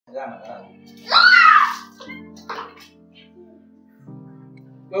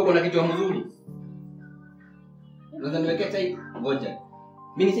Wewe kuna kitu mzuri. Unaweza niwekea chai? Ngoja.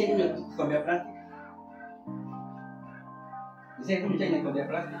 Mimi niseme kunywa kikombe ya plastiki. Niseme kunywa chai na kikombe ya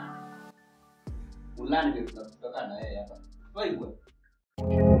plastiki. Ulani ndio tutatoka na yeye hapa. Wewe bwana.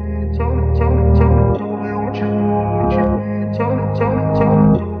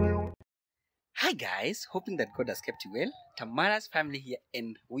 Hi guys, hoping that God has kept you well. Tamara's family here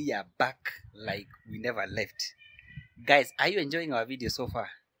and we are back like we never left. Guys, are you enjoying our video so far?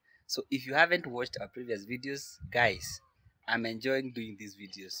 So if you haven't watched our previous videos, guys, I'm enjoying doing these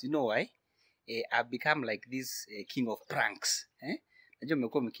videos. You know why? I've become like this king of pranks. Najua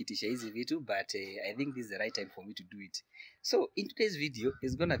mmekuwa mkitisha hizi vitu, but I think this is the right time for me to do it. So in today's video,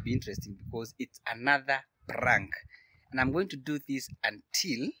 it's gonna be interesting because it's another prank. And I'm going to do this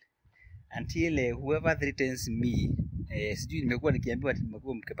until whoever threatens me, sijui nimekuwa nikiambiwa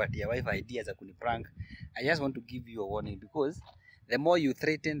nimekuwa mkipatia wife ideas za kuniprank. I just want to give you a warning because the more you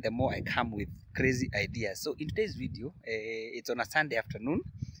threaten, the more I come with crazy ideas. So in today's video, it's on a Sunday afternoon.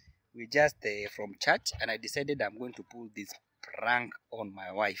 We just from church and I decided I'm going to pull this prank on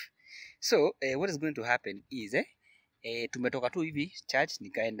my wife. So what is going to happen is tumetoka tu hivi church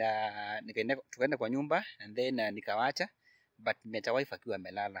tukaenda kwa nyumba and then nikawacha, but nimeacha wife akiwa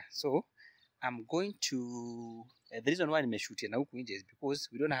amelala. So I'm going to the reason why nimeshoot na huku nje is because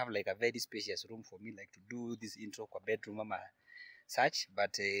we don't have like a very spacious room for me like to do this intro kwa bedroom ama such,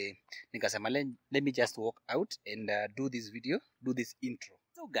 but nikasema let me just walk out and do this intro.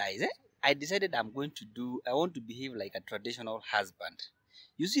 So guys, I decided I want to behave like a traditional husband.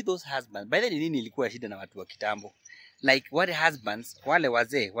 You see those husbands, by the way, nini ilikuwa shida na watu wa kitambo? Like wale husbands, wale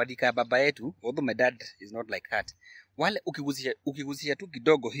wazee, wadika baba yetu, although my dad is not like that. Wale ukigusisha tu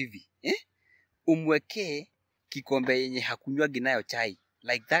kidogo hivi, umwekee kikombe yenye hakunywagi nayo chai.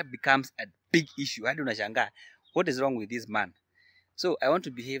 Like that becomes a big issue. Hadi unashangaa, what is wrong with this man? So I want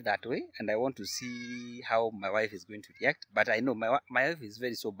to behave that way and I want to see how my wife is going to react. But I know my wife is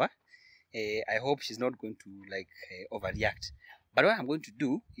very sober. I hope she's not going to like overreact. But what I'm going to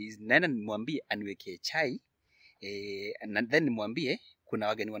do is nana nimwambie aniwekee chai and then nimwambie kuna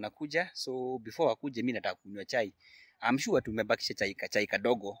wageni wanakuja, so before wakuje mimi nataka kunywa chai. I'm sure tumebakisha chai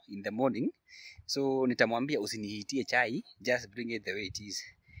kadogo in the morning. So nitamwambia usinihitie chai, just bring it the way it is.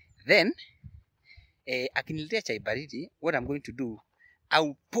 Then akiniletea chai baridi, what I'm going to do,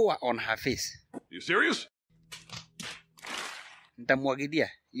 I'll pour on her face. You serious?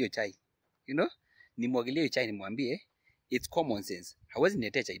 Nitamwagilia hiyo chai. You know? Nimwagilie hiyo chai nimwambie it's common sense. Hawezi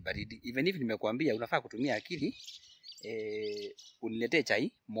niletea chai baridi. Even if nimekuambia unafaa kutumia akili, uniletee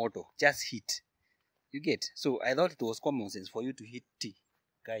chai moto, just heat. You get? So I thought it was common sense for you to heat tea.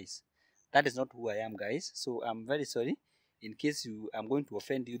 Guys, that is not who I am, guys. So I'm very sorry in case I'm going to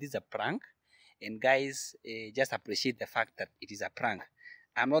offend you. This is a prank. And guys, just appreciate the fact that it is a prank.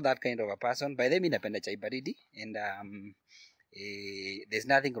 I'm not that kind of a person. By the way, mimi napenda chai baridi and there's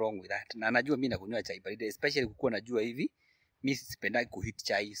nothing wrong with that. Na najua mimi nakunywa chai baridi, especially kukuwa najua hivi mimi sipendagi kuhit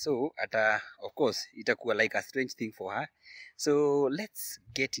chai. So of course itakuwa like a strange thing for her. So let's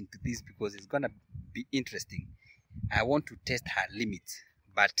get into this because it's gonna be interesting. I want to test her limits,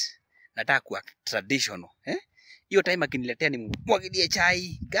 but nataka kuwa traditional. Hiyo time akiniletea nimwagilie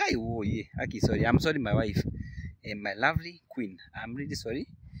chai. Guy, oh yeah. Okay, sorry. I'm sorry my wife. My lovely queen. I'm really sorry.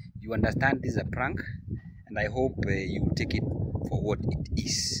 You understand this is a prank and I hope you will take it for what it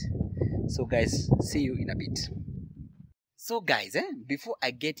is. So guys, see you in a bit. So guys, before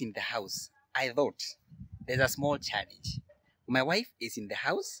I get in the house, I thought there's a small challenge. My wife is in the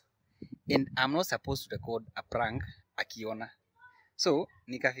house and I'm not supposed to record a prank akiona. So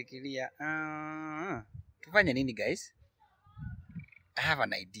nikafikiria tufanye nini guys? I have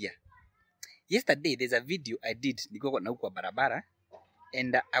an idea. Yesterday there's a video I did niko na huko barabara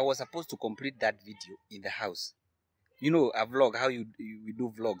and I was supposed to complete that video in the house. You know a vlog, how we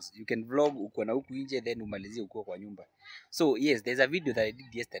do vlogs. You can vlog uko na huku nje then umalizie uko kwa nyumba. So yes, there's a video that I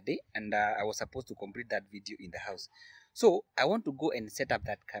did yesterday and I was supposed to complete that video in the house. So I want to go and set up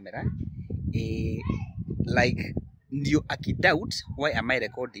that camera. Like ndio akidoubt why am I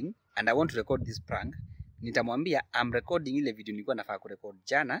recording and I want to record this prank, nitamwambia I'm recording ile video nilikuwa nafaa kurecord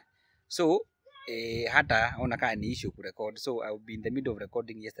jana. So hata ona kama ni issue kurecord. So I'll be in the middle of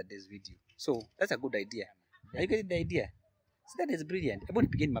recording yesterday's video. So that's a good idea. Are you getting the idea? So that is brilliant. Hebu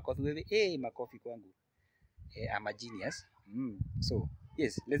nipigeni makofi wewe. Makofi kwangu. I'm a genius. So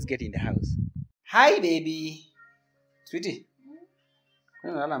yes, let's get in the house. Hi baby. Sweetie.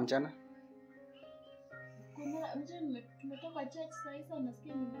 Kuna nalala mchana? Tumetoka church sasa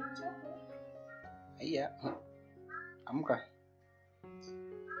nasikia nimechoka. Haya. Amka.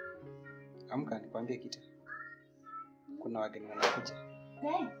 Amka nikwambie kitu. Kuna wageni wanakuja.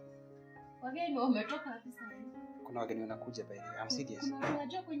 Wageni wametoka wapi sasa? Kuna wageni wanakuja by the way. I'm serious. Kuna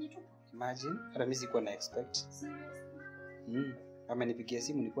wajua kwenye tupo. Imagine, hata mimi sikuwa na expect. Serious? Amenipigia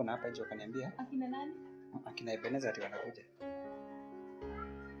simu nilikuwa na hapa nje wakaniambia. Akina nani? Akina Ebeneza ati wanakuja.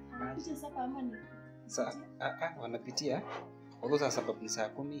 Wanakuja sasa ama ni? Wanapitia. Wako sasa sababu ni saa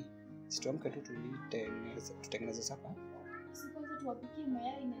 10. Situamke tu tutengeneze sapa. Sikuanza tuwapikie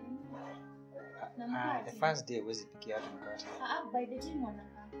mayai na nini? The first day huwezi pikia hata mkate. By the time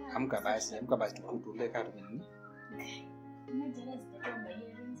wanakaa. Amka basi tukutulie kama tumenini. Mmoja sijatoa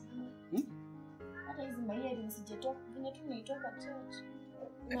mayai. Hata hizi mayai sijatoa. Vile tu nitoka church.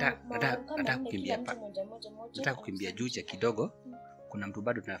 Nataka kukimbia hapa. Nataka kukimbia juu kidogo. Kuna mtu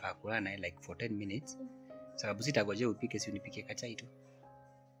bado tunafaa kulala naye like for 10 minutes. Sababu sitagojea upike si unipike kachai tu.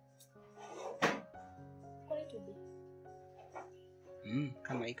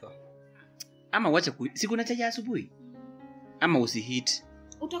 Kama iko. Ama wacha siku na chai asubuhi. Ama usihit.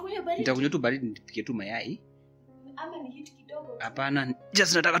 Utakunywa baridi? Nitakunywa tu baridi nipike tu mayai. Ama ni hit kidogo? Hapana,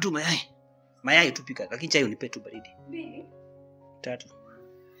 just nataka tu mayai. Mayai tupika, lakini chai unipe tu baridi. 2. 3.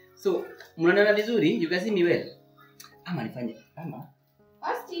 So, mnaona vizuri? You can see me well. Ama nifanye ama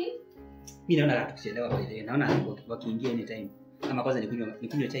Austin. Mimi naona hata tukichelewa by the way. Naona wakiingia anytime. Ama kwanza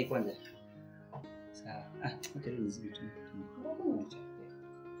nikunywe chai kwanza. Sawa. Acha leo nizidi tu.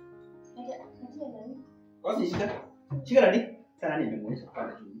 Wasi shika. Shika radi. Sana nimemwonyesha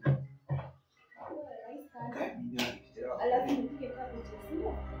pale tu. Alafu nipike cabbage,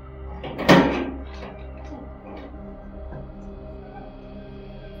 sio?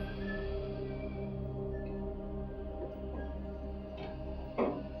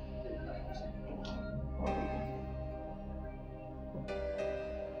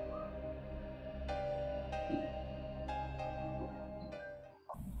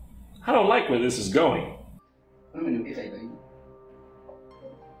 I don't like where this is going.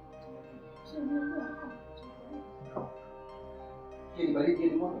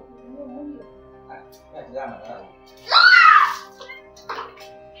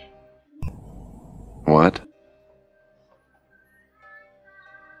 What?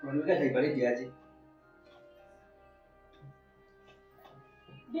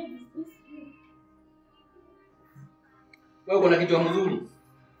 Wewe kuna kitu mzuri.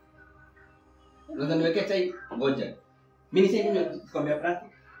 Unaweza niwekea chai ngoja. Mimi nisije kunywa kikombe ya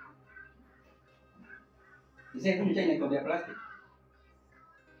plastic. Nisije kunywa chai na kikombe ya plastic.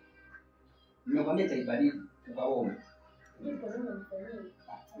 Nimekwambia chai baridi ukaomba.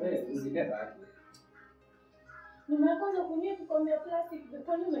 Wewe usibeba. Nimeanza kunywa kikombe ya plastic,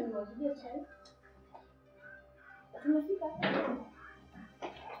 kwa nini unanimwagia chai? Tumefika hapa.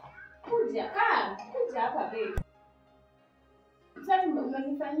 Kuja hapa babe. Sasa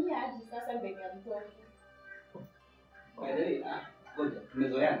umenifanyia aje sasa mbele ya mtoto? By the way, ngoja,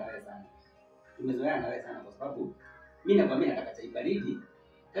 tumezoeana na wewe sana kwa sababu mimi nakwambia nataka chai baridi,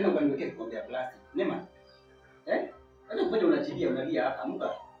 tena ukaniwekea kikombe ya plastic. Nema? Hata upende unachilia unalia hapa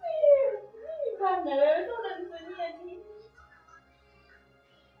amka. Bana wewe sasa unanifanyia nini?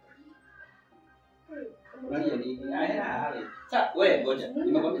 Unalia nini? Sasa wewe ngoja.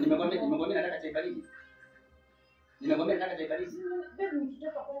 Nimekwambia nataka chai baridi. Nimekwambia nataka chai baridi. Babe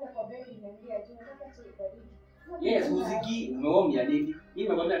nikitoka pale kwa baby niambia nataka chai baridi. Yes, usiki umeomia nini? Mimi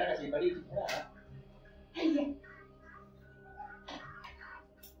nimekwambia nataka chai baridi. Haya.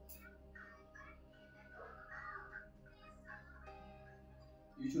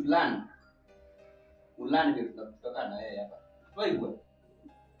 You should learn. Ulearn vile tutatoka na yeye hapa. Wewe.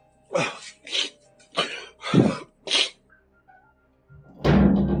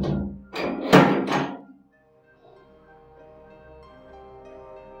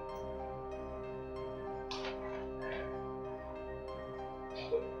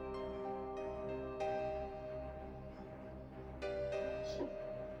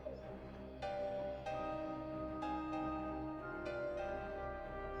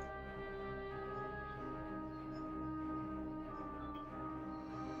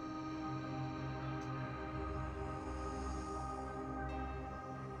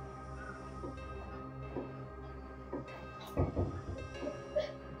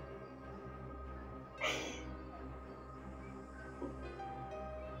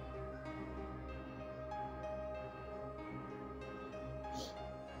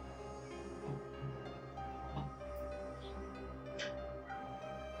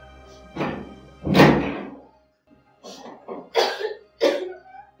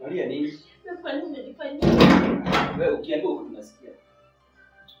 Unalia nini? Nafanya nilifanyia. Wewe ukiambia huko tunasikia.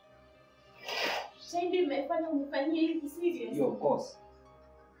 Sasa ndio nimefanya unifanyie hivi serious. Yo, of course.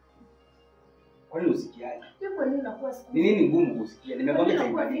 Kwani usikiaje? Wewe kwa nini unakuwa siku? Ni nini ngumu kusikia? Nimekwambia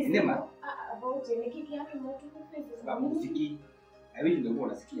taibani. Sinema. About ni kiki yake moto face. Sababu usikii. I wish ungekuwa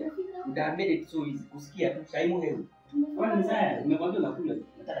unasikia. Utaambia it so easy kusikia tu saimu hewa. Kwani sasa nimekwambia unakula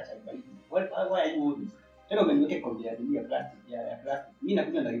nataka chai baridi. Why are you doing? Tena umeniwekea kombe ya dunia plastic ya plastic. Mimi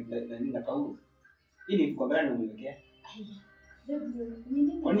nakuja na kauru. Ili kombe gani umeniwekea?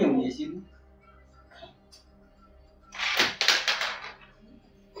 Kwa nini uniheshimu?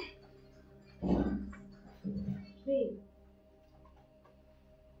 Hey.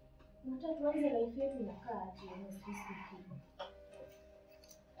 Unataka tuanze life yetu inakaa aje na sisi hivi?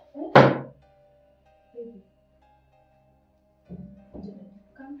 Baby.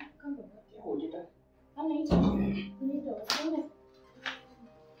 Come baba. Ujita. Anaita. Anaita waseme.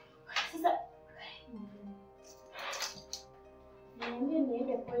 Sasa niambie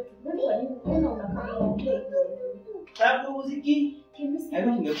niende kwetu. Wewe kwa nini unakaa? Sababu muziki. I wish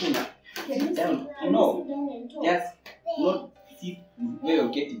ungekula. No. Yes. Not sit wewe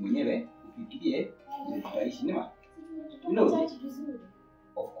uketi mwenyewe ufikirie utaishi nima.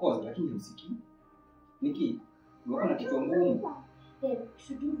 Of course, lakini usikii. Niki, unaona kitu ngumu. Then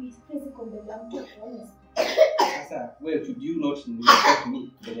should you be physical the lamp honest? Sasa wewe should you not respect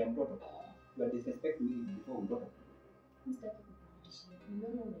me mbele ya mtoto? You are disrespect me before mtoto. Mr. Kikutisha,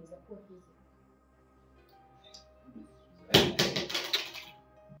 unaona unaweza kuwa physical.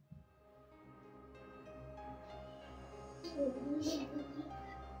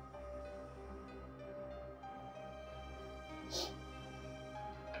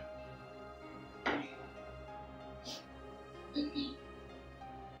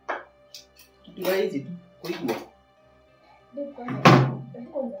 Kitu rahisi tu kuigwa. Ndio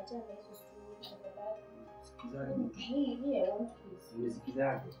kwanza acha hizo story kwa sababu Sikizaje? hii I want this.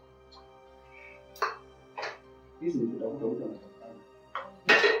 Umesikizaje? Hizi ni kutafuta mtu anataka.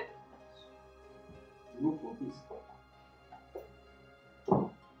 Look for peace.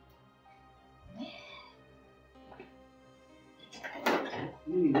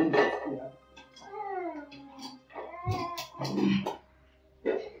 Mimi ndio nasikia.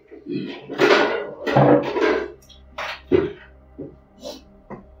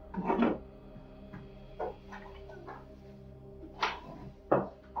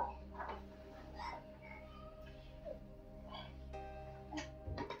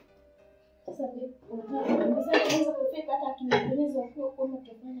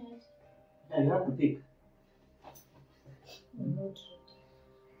 I have to pick.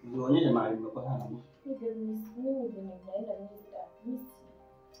 Unaonyesha mahali umekuwa sana.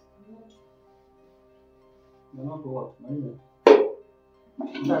 Not what? Maliza.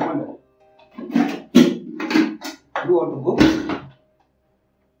 Ndio. You want to go?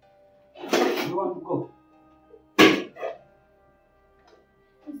 You want to go?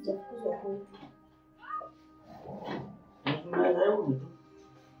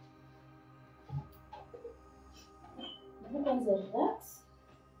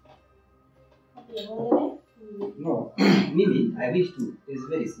 No, Mimi, I wish to. It's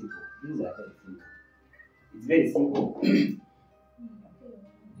very simple. These are very simple. It's very simple.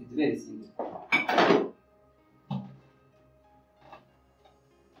 It's very simple.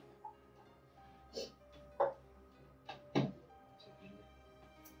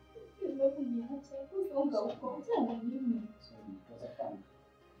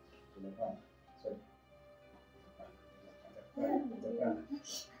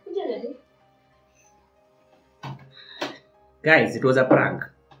 Guys, it was a prank.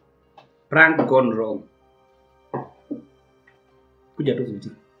 Prank gone wrong. Kuja tu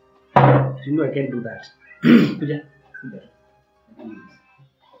sweetie. You know I can't do that. Kuja.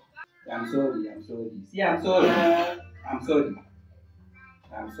 I'm sorry. See, I'm sorry. I'm so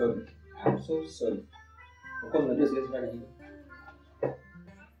sorry. Of course, unajua siwezi fanya hivyo.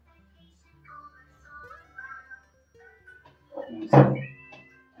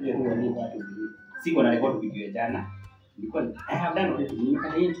 Kuja tu wani watu vile. Siko na record video ya jana. I have done already.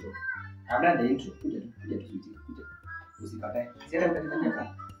 Nimefanya intro. I have done the intro. Kuja tu sweetie. Kuja. Usikatae. Sasa utanifanyia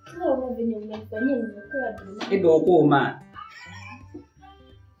kama. Sasa wewe venye umefanyia nimekuwa tu. Ndio koma.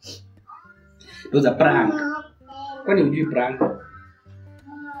 It was a prank. Kwani hujui prank?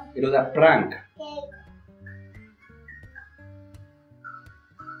 It was a prank.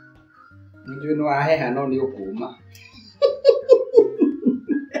 Ndio no aheha no ni ukuma.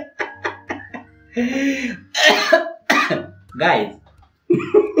 Guys.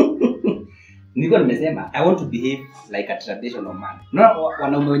 Niko nimesema I want to behave like a traditional man. No,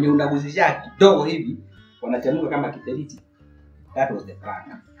 wanaume wenye unaguzisha kidogo hivi wanachanuka kama kiteriti. That was the prank.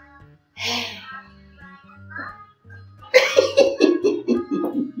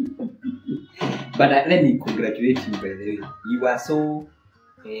 But let me congratulate you by the way. You are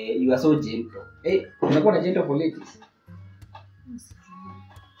so gentle. Hey, unakuwa gentle for ladies.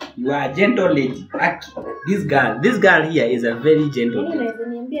 You are a gentle lady. This girl here is a very gentle lady. Unaweza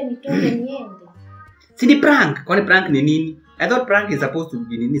niambia nitoke niende? Si ni prank. Kwani prank ni nini? I thought prank is supposed to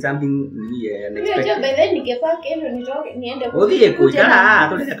be something unexpected. Hiyo by then nikepaka kesho nitoke niende. Odie kuja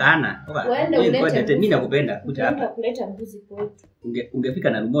tuleta kana. Uende mimi nakupenda kuja hapa. Kuleta mbuzi kwetu. Ungefika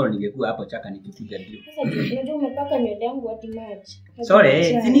na rumoro ningekuwa hapo chaka nikipiga ndio. Sasa unajua umepaka nywele yangu hadi maji.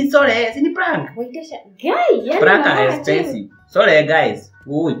 Sorry, sini prank. Waitisha guy, yani Prank are expensive. Sorry guys.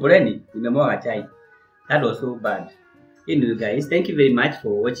 Poleni nimemwaga chai. That was so bad. Anyway guys, thank you very much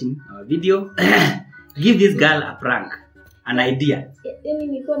for watching our video. Give this girl a prank. An idea. Yaani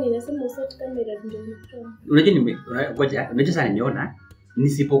nilikuwa ninasema set camera ndio niprank. Unajua sana niona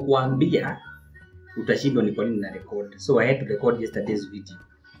nisipokuambia utashindwa ni kwa nini na record. So I had to record yesterday's video.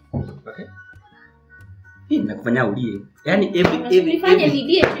 Okay? Hii nakufanya ulie. Yaani nifanye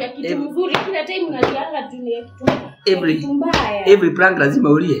video ya kitu mzuri kila time unalianga tu ni kitu mbaya. Every prank lazima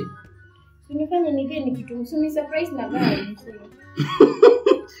ulie. Unifanye nilie ni kitu mzuri surprise na guy.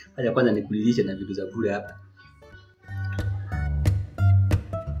 Acha kwanza nikulilishe na vitu za bure hapa.